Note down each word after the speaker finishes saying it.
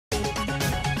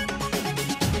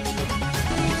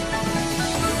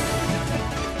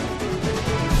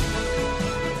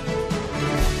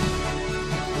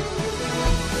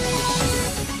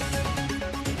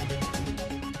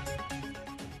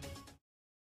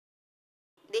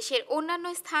দেশের অন্যান্য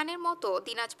স্থানের মতো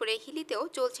দিনাজপুরের হিলিতেও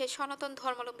চলছে সনাতন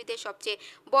ধর্মাবলম্বীদের সবচেয়ে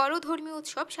বড় ধর্মীয়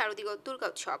উৎসব শারদীয় দুর্গা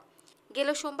উৎসব। গেল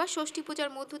সোমবার ষষ্ঠী পূজার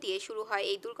মধ্য দিয়ে শুরু হয়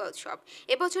এই দুর্গা উৎসব।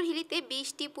 এবছর হিলিতে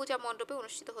 20টি পূজা মণ্ডপে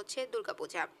অনুষ্ঠিত হচ্ছে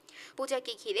দুর্গাপূজা।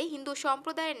 পূজাকে ঘিরে হিন্দু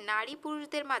সম্প্রদায়ের নারী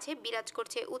পুরুষদের মাঝে বিরাজ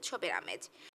করছে উৎসবের আমেজ।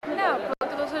 না,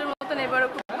 প্রতি বছরের মতন এবারও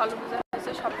খুব ভালো পূজা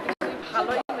হয়েছে, সবকিছুই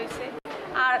ভালোই হয়েছে।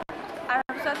 আর আর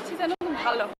চাচ্ছি যেন খুব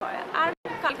ভালো হয়। আর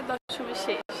কালকে দশমী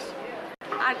শেষ,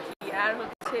 আর কি আর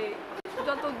হচ্ছে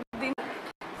যত দিন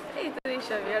এই তো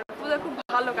এইসবই, আর পূজা খুব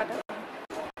ভালো কাটাবে।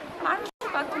 মানুষ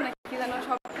পাচ্ছে না কি যেন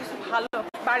সবকিছু ভালো,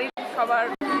 বাড়ির সবার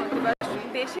উন্নতি বা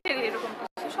দেশের এরকম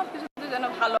কিছু সবকিছুতে যেন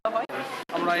ভালো হয়।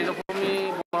 আমরা এরকমই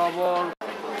বরাবর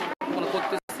মনে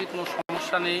করতেছি, কোনো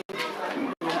সমস্যা নেই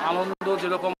এবং আনন্দ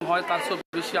যেরকম হয় তার চেয়েও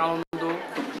বেশি আনন্দ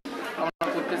আমরা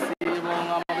করতেছি এবং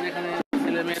আমাদের এখানে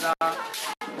ছেলেমেয়েরা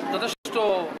যথেষ্ট।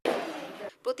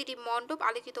 প্রতিটি মণ্ডপ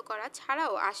আলোকিত করা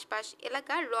ছাড়াও আশপাশ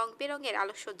এলাকার রং বেরঙের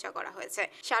আলোকসজ্জা করা হয়েছে।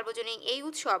 সার্বজনীন এই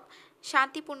উৎসব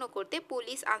শান্তিপূর্ণ করতে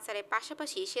পুলিশ আনসারের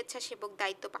পাশাপাশি স্বেচ্ছাসেবক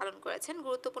দায়িত্ব পালন করেছেন।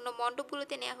 গুরুত্বপূর্ণ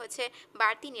মণ্ডপগুলোতে নেওয়া হয়েছে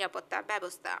বাড়তি নিরাপত্তা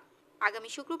ব্যবস্থা। আগামী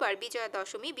শুক্রবার বিজয়া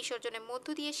দশমী বিসর্জনের মধ্য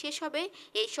দিয়ে শেষ হবে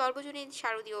এই সর্বজনীন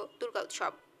শারদীয় দুর্গা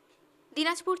উৎসব।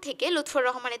 দিনাজপুর থেকে লুৎফর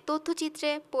রহমানের তথ্যচিত্রে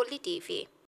পল্লী টিভি।